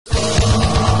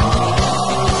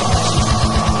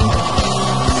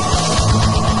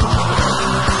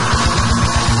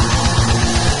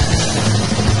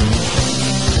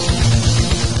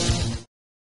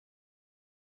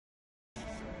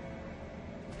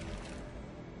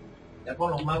Ya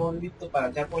con los magos listos para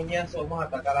echar coñazo, vamos a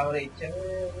atacar la brecha.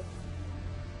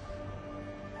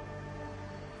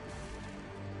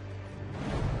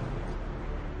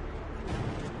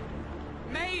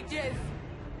 Mages!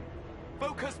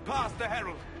 Focus past the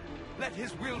herald. Let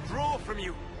his will draw from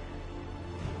you.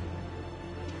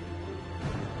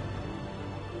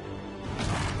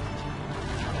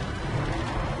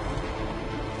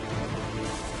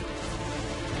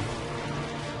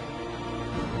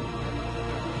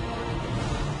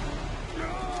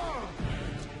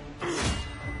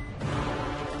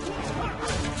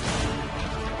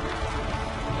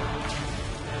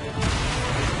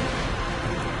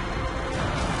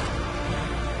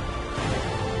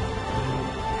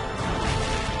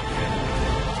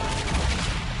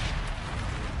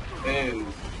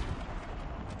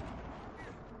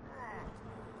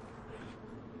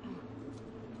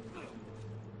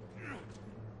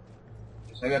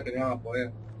 Yo sabía que no iban a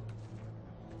poder.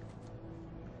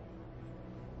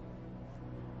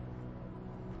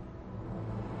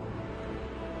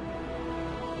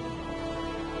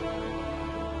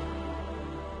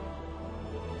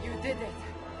 You did it.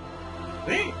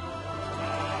 Sí.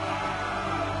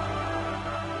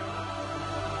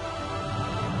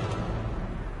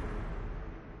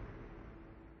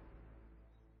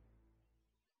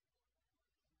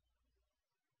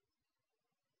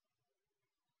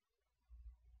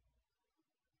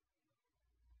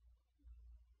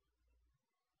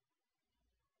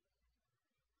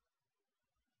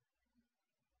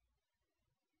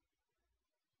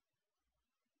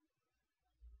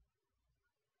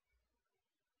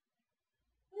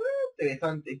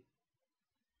 Interesante.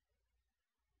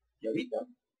 Y ahorita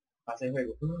hace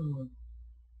juego.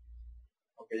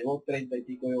 Aunque llevo 30 y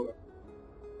pico de horas.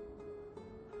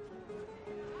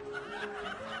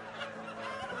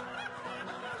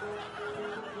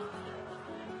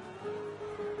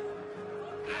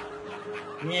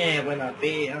 Buena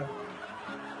tía.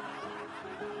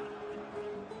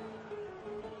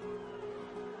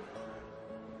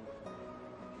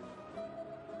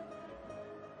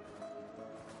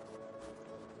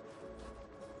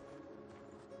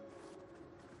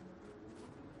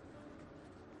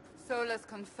 Solus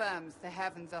confirms the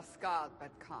heavens are scarred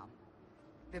but calm.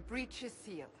 The breach is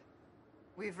sealed.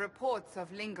 We've reports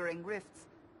of lingering rifts,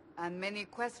 and many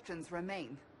questions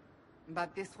remain.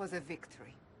 But this was a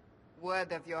victory.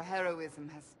 Word of your heroism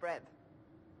has spread.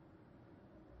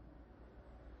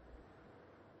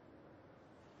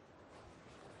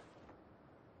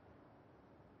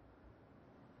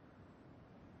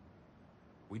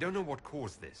 We don't know what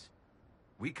caused this.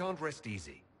 We can't rest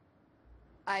easy.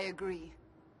 I agree.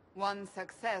 One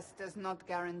success does not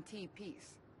guarantee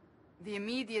peace. The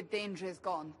immediate danger is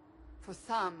gone. For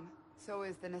some, so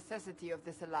is the necessity of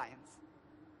this alliance.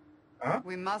 Huh?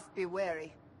 We must be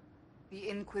wary. The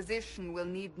Inquisition will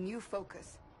need new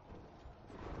focus.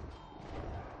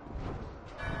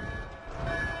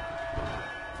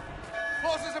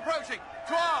 Forces approaching!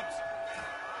 To arms!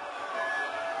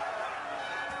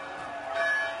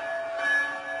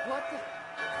 What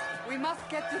the... We must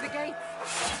get to the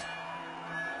gates.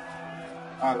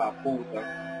 A la puta.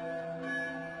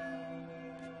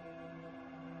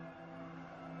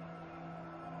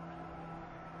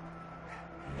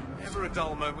 Never a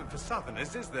dull moment for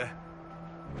Southerners, is there?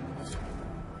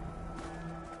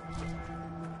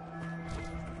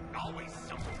 Always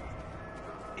something.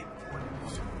 Important.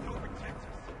 You'll protect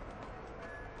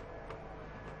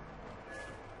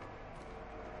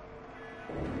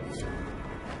us.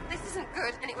 This isn't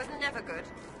good, and it was never good.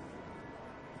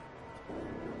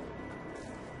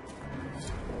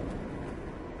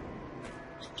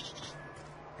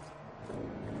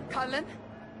 Cullen?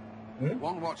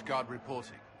 One watchguard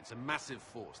reporting. It's a massive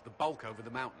force, the bulk over the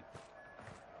mountain.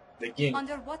 ¿De quién?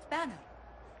 Under what banner?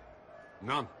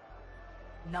 None.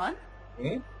 None?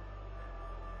 ¿Eh?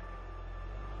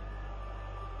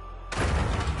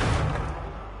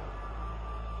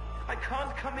 I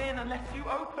can't come in unless you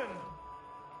open.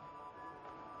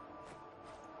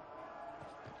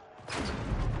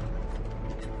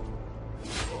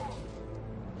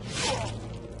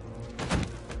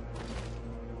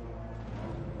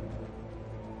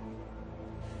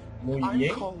 Muy I'm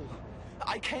bien. Cole.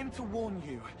 I came to warn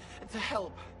you, to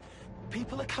help.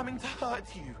 People are coming to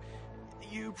hurt you.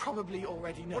 You probably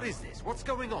already know. What is this? What's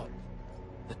going on?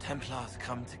 The Templars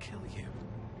come to kill you.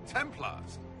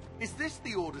 Templars? Is this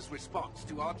the Order's response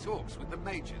to our talks with the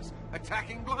mages,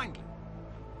 attacking blindly?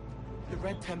 The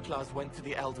Red Templars went to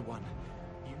the Elder One.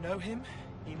 You know him?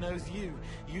 He knows you.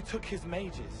 You took his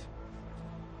mages.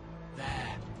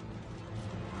 There.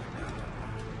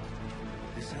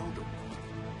 This Elder One?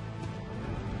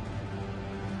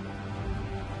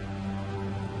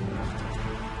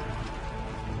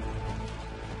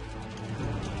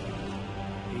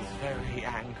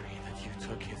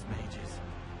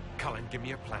 Give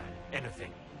me a plan.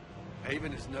 Anything.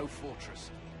 Haven is no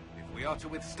fortress. If we are to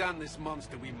withstand this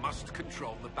monster, we must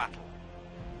control the battle.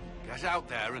 Get out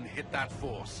there and hit that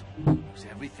force. Use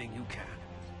everything you can.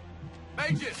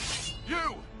 Mages!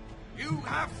 You! You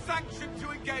have sanction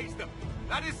to engage them!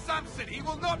 That is Samson! He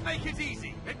will not make it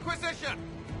easy! Inquisition!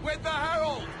 With the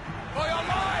Herald! For your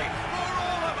lives! For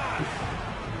all of us!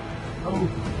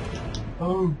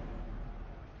 Oh.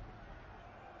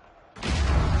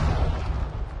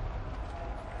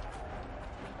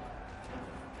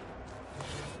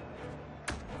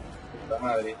 Puta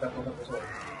madre, esta cosa pasó.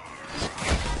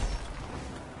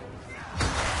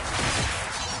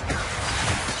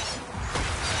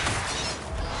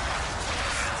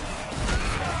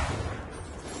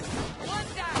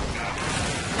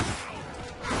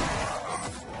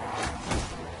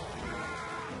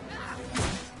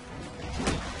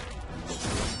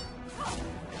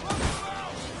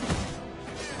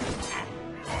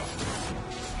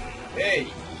 Hey.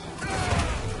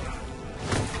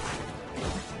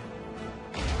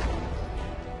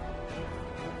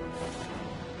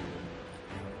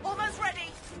 Almost ready.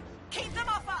 Keep them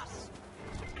off us.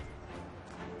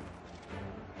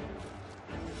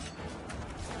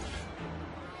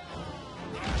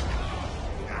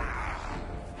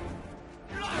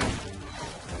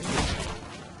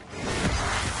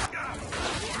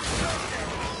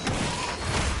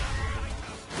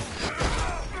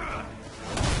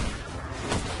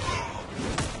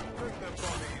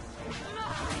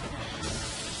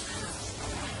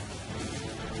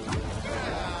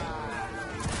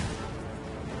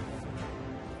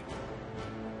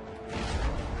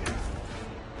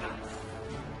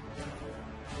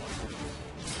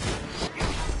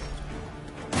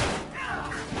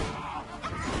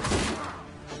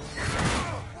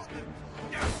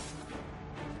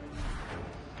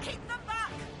 Keep them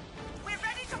back. We're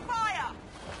ready to fire.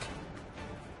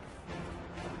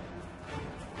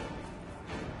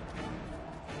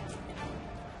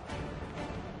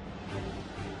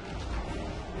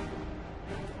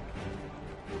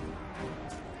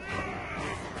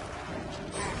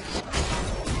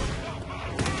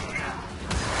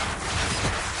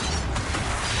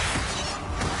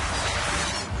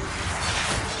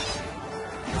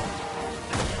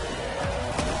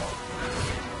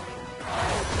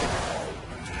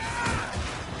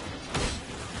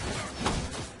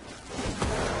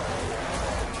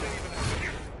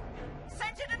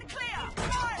 Scented and clear.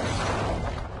 Fire.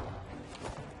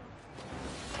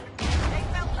 They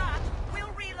felt that.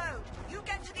 We'll reload. You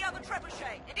get to the other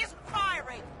trebuchet. It isn't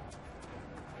firing.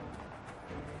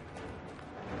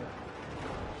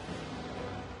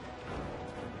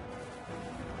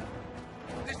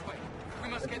 This way! We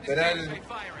must get this Esperar el... trebuchet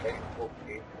firing!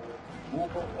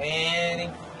 Buho,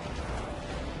 ven.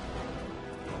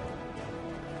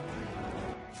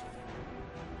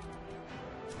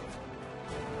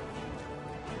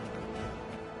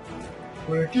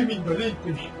 Por aquí mi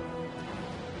indolente.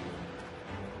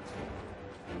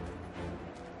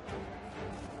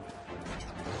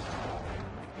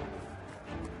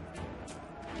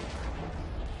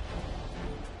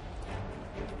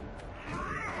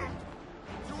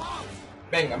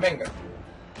 Venga, venga.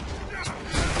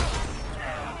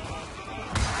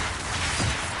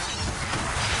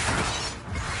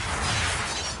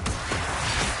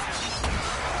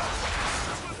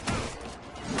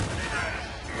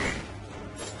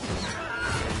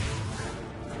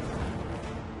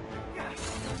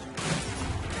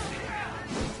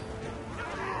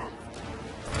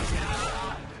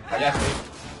 Fallaste.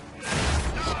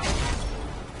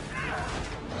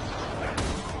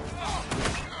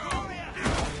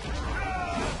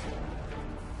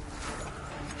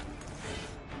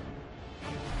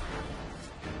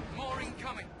 More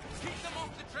incoming! Keep them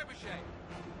off the trebuchet!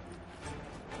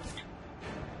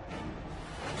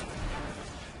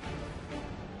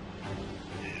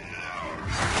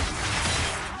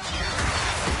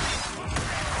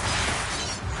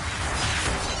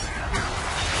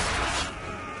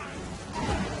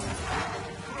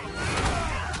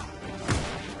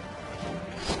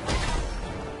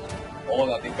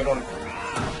 Jódate, pero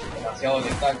demasiado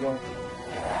letal yo.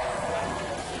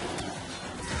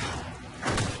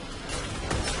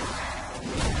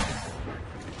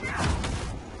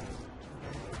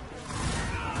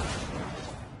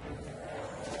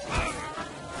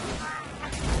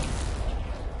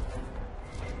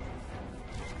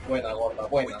 Buena, gorda, We've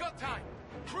buena. got time!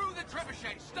 Crew the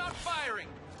trebuchet! Start firing!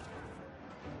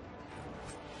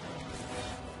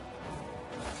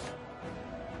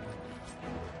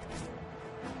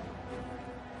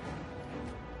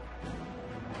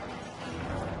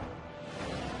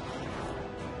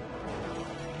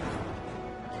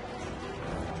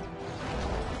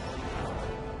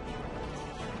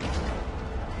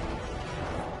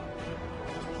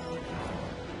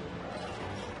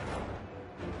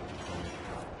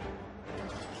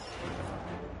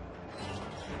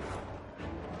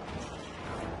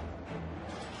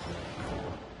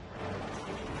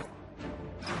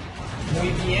 Muy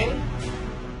bien.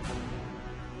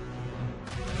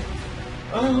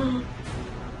 ¡Ah!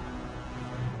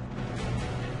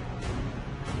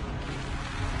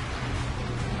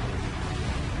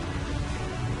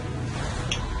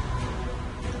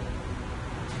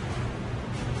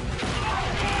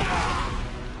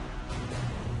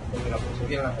 Porque la puse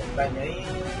bien en la montaña ahí.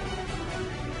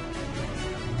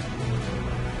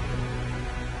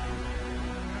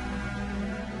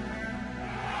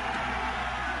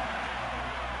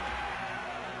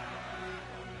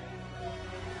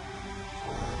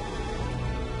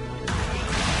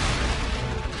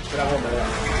 Era bomba, ya.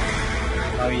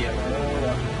 Había, no.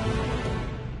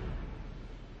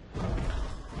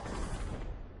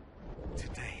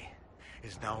 Today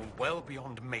is now well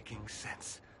beyond making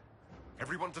sense.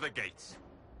 Everyone to the gates.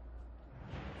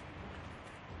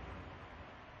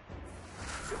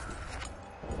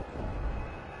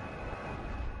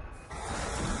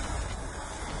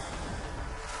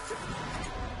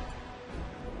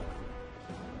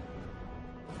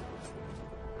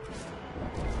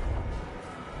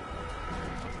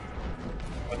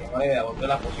 Bueno, no idea, boté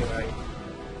la poción ahí.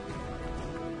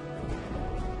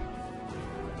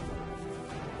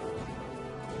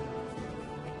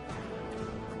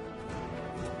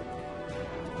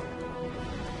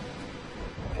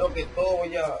 Creo que todo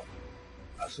voy a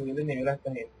subir de nivel a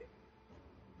esta gente.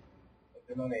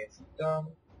 Este no necesita.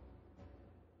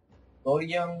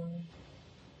 Dorian.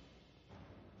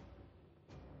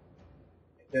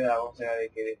 Este da, o sea, de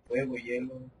que de fuego,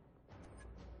 hielo.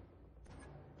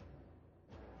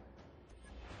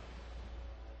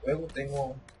 Luego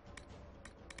tengo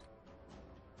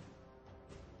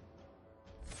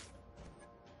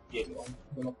hielo,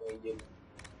 yo no puedo hielo.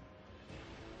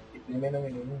 Y primero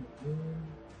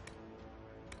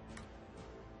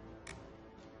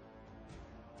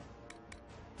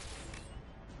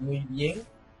muy bien.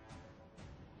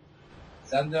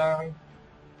 Sandra.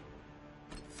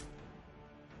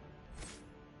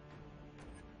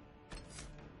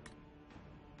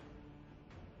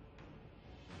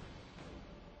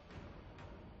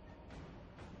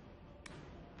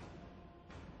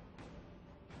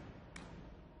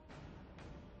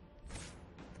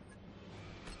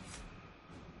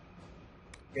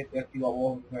 Que te activa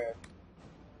vos, mujer.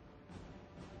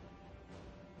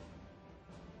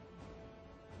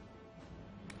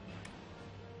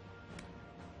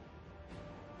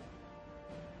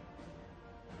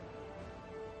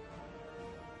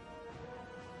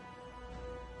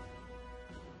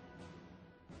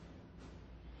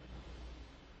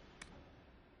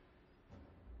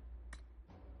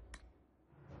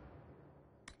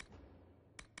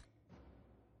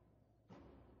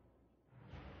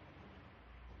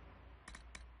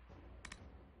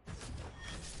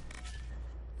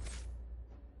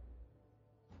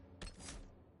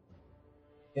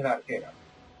 Y la arquera.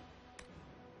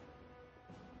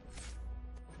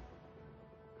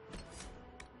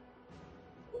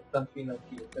 Tan fino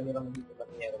aquí, esta mira muy la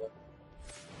mierda.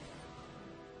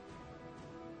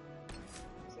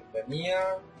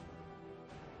 Cercanía.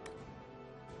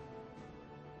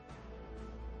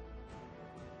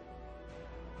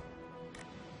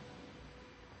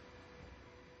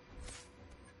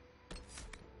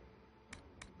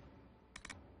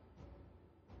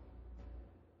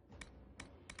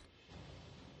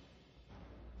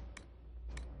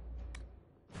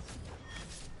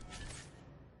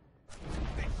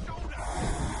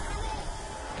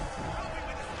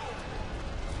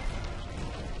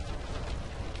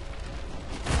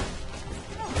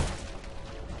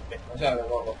 O sea, de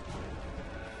gordo.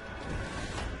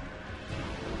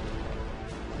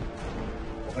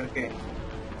 ¿Coger qué?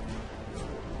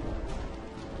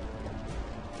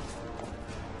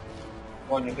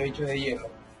 Coño, qué bicho de hielo.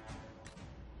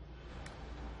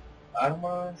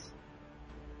 Armas.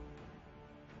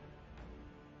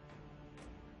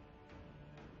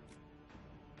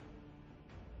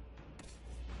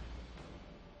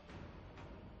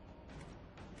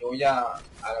 Yo voy a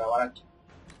grabar aquí.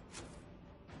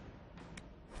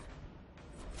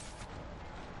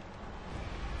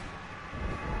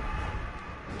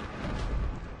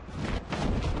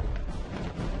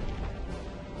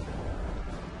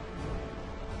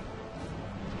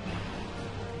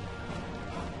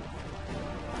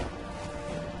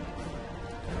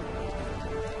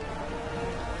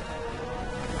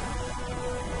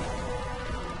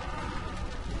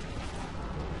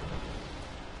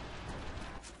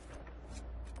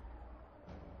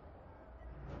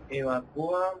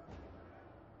 Evacúa.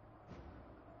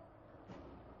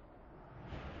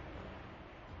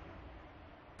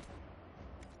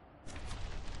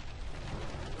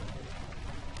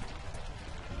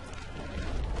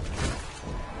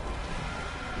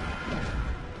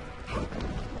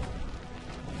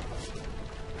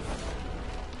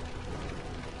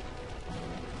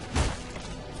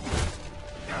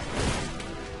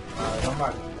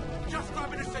 just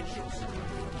grabbing essentials.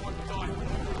 One time.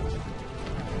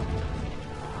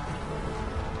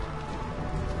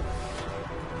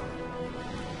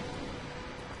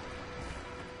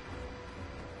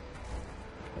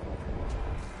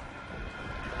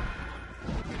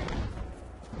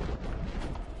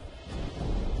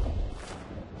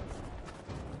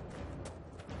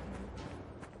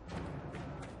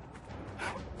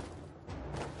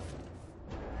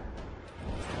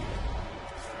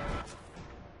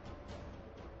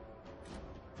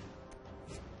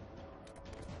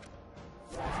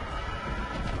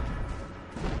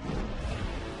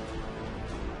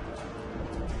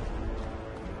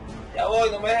 Ya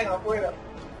voy, no me dejen afuera.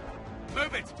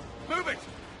 Move it! Move it!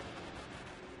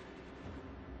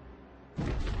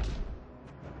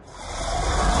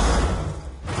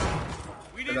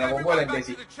 We need Pero la bomba everyone la back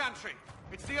to imbécil. the chantry.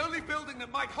 It's the only building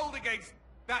that might hold against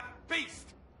that beast.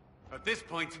 At this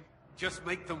point, just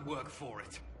make them work for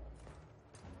it.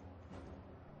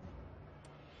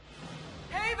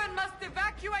 Haven must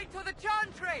evacuate to the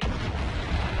chantry!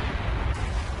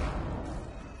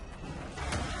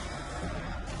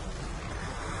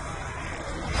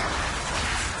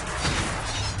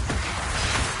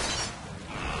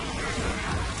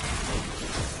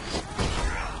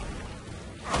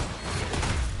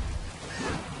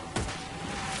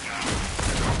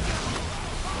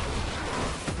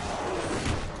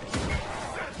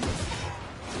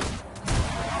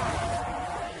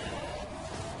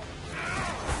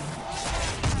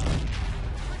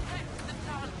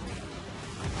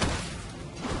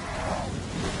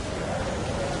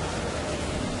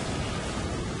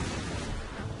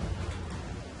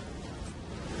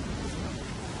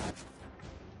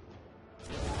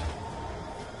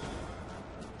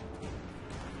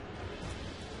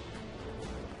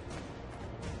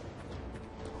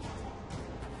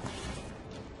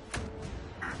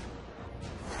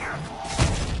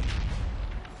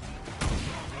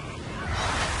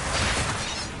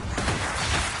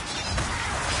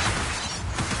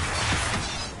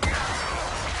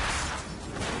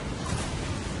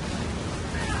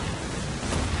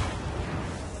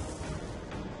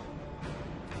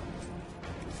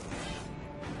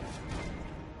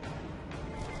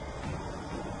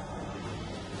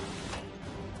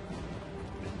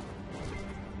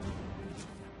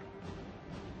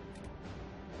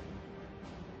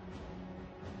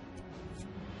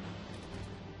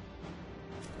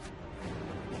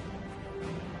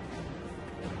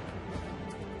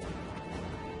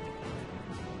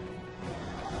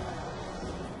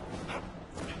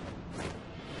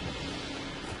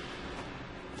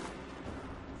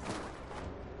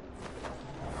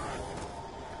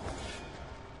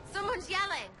 Someone's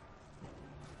yelling.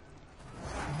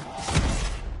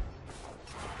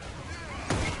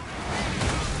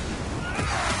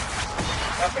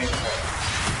 Está pena.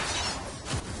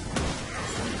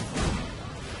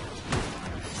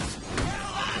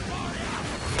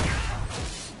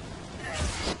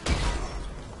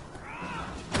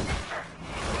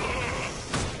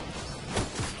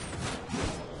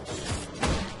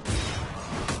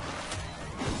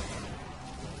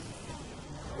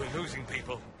 We're losing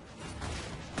people.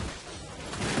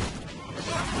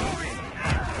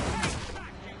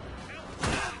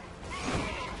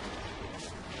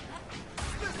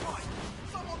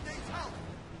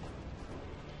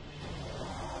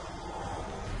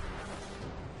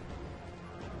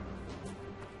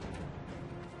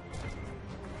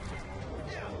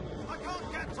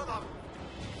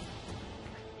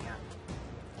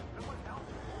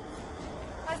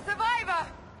 A survivor!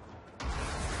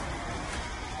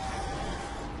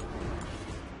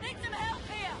 Need some help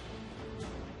here!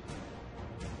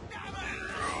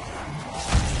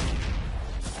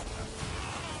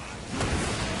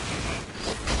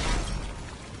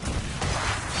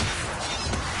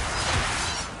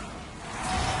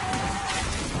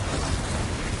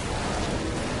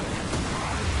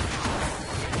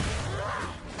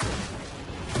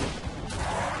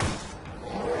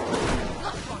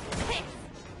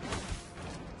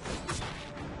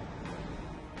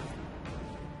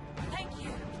 Thank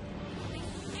you. These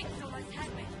shits almost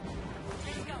had me.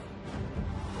 Let's go.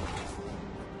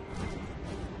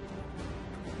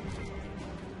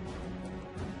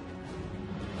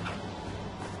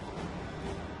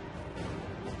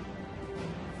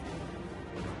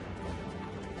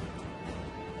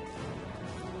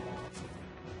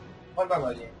 Mándalo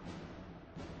allí.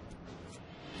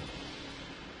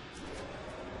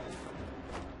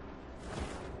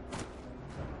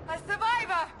 A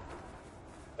survivor!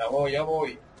 Ya voy, ya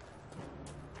voy.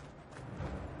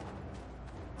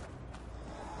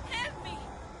 Help me!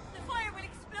 The fire will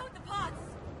explode the pods!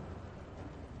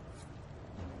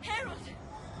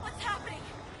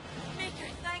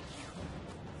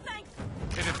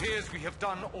 appears we have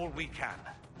done all we can.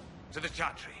 To the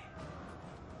chantry.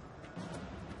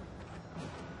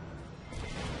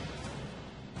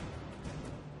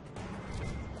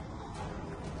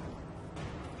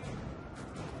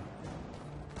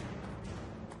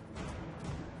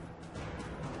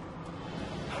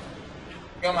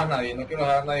 No quiero más nadie, no quiero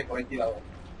dejar a nadie por ahí tirado.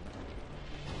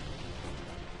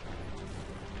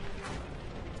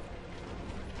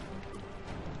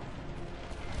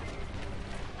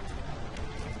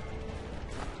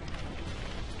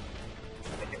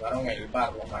 Me quemaron el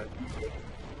bar, los malditos.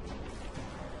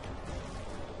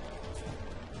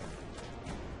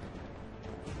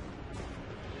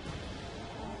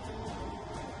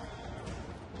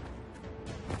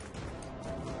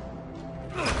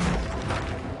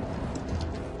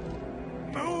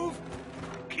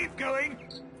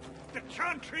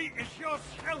 Is your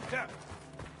shelter.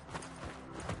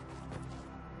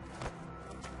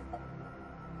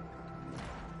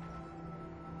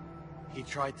 He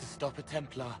tried to stop a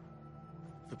Templar.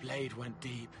 The blade went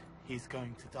deep. He's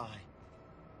going to die.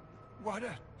 What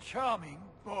a charming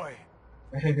boy.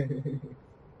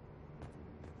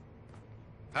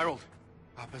 Herald,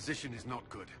 our position is not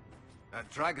good. That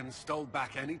dragon stole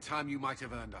back any time you might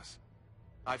have earned us.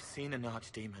 I've seen an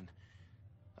archdemon.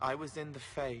 I was in the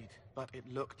Fade, but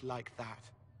it looked like that.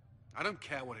 I don't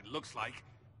care what it looks like.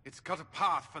 It's got a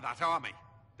path for that army.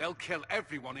 They'll kill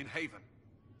everyone in Haven.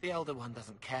 The Elder One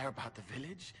doesn't care about the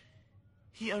village.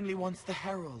 He only wants the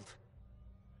Herald.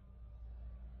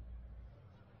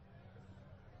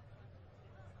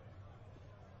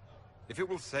 If it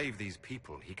will save these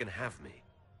people, he can have me.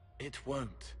 It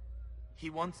won't. He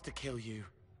wants to kill you.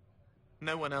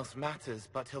 No one else matters,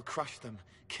 but he'll crush them,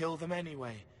 kill them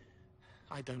anyway.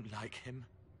 I don't like him.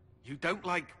 You don't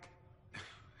like...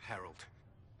 Herald,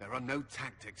 there are no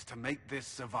tactics to make this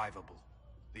survivable.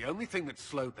 The only thing that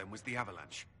slowed them was the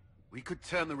avalanche. We could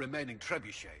turn the remaining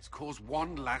trebuchets, cause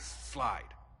one last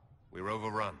slide. We're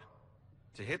overrun.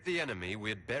 To hit the enemy,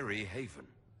 we'd bury Haven.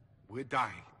 We're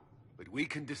dying, but we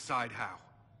can decide how.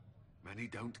 Many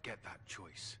don't get that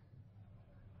choice.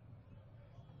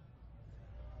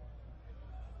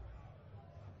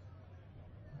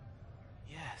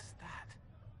 Yes, that.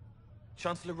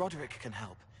 Chancellor Roderick can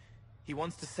help. He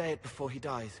wants to say it before he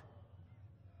dies.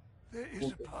 There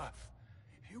is a path.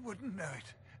 You wouldn't know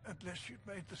it unless you'd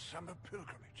made the summer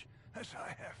pilgrimage, as I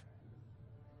have.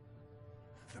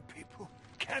 The people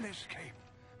can escape.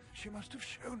 She must have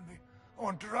shown me.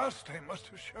 Or Andraste must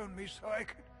have shown me so I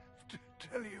could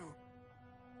tell you.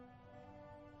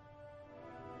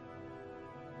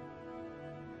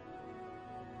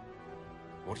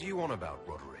 What are you on about,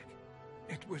 Roderick?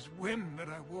 It was whim that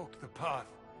I walked the path.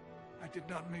 I did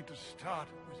not mean to start.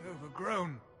 It was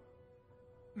overgrown.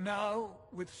 Now,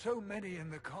 with so many in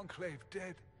the Conclave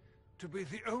dead, to be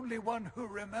the only one who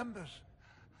remembers...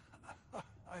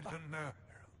 I don't know,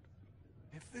 Herald.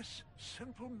 If this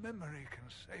simple memory can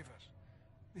save us,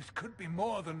 this could be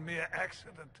more than mere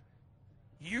accident.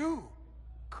 You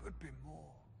could be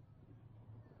more.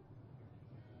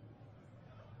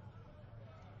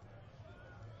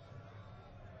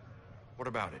 What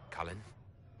about it, Cullen?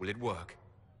 Will it work?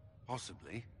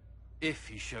 Possibly, if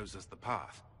he shows us the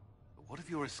path. But what of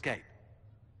your escape?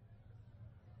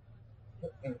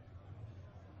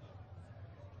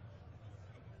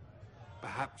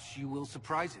 Perhaps you will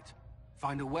surprise it.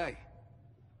 Find a way.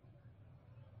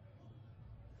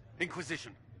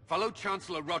 Inquisition, follow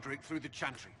Chancellor Roderick through the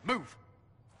Chantry. Move!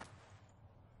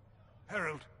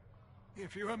 Herald,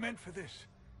 if you are meant for this,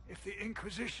 if the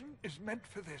Inquisition is meant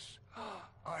for this,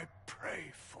 I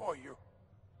pray for you.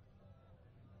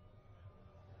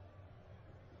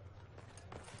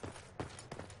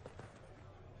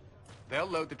 They'll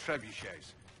load the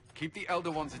trebuchets. Keep the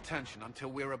Elder One's attention until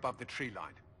we're above the tree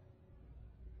line.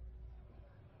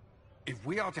 If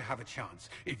we are to have a chance,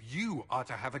 if you are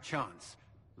to have a chance,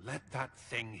 let that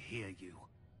thing hear you.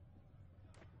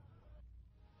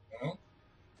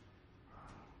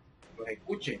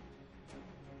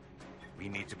 We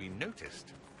need to be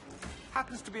noticed.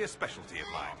 Happens to be a specialty of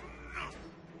mine.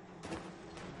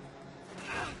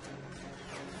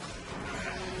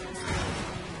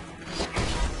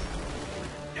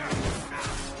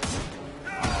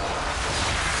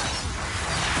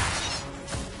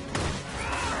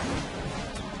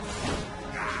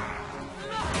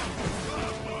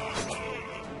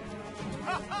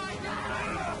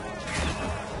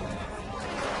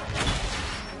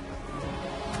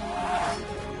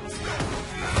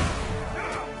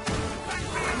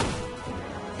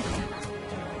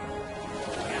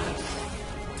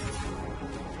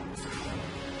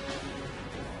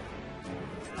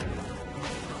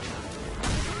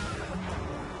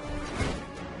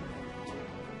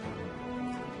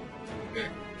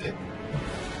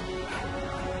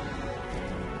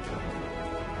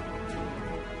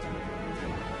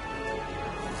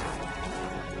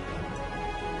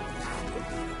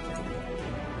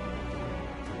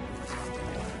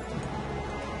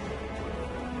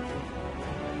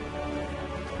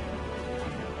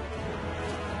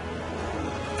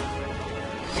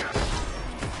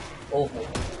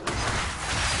 Buho.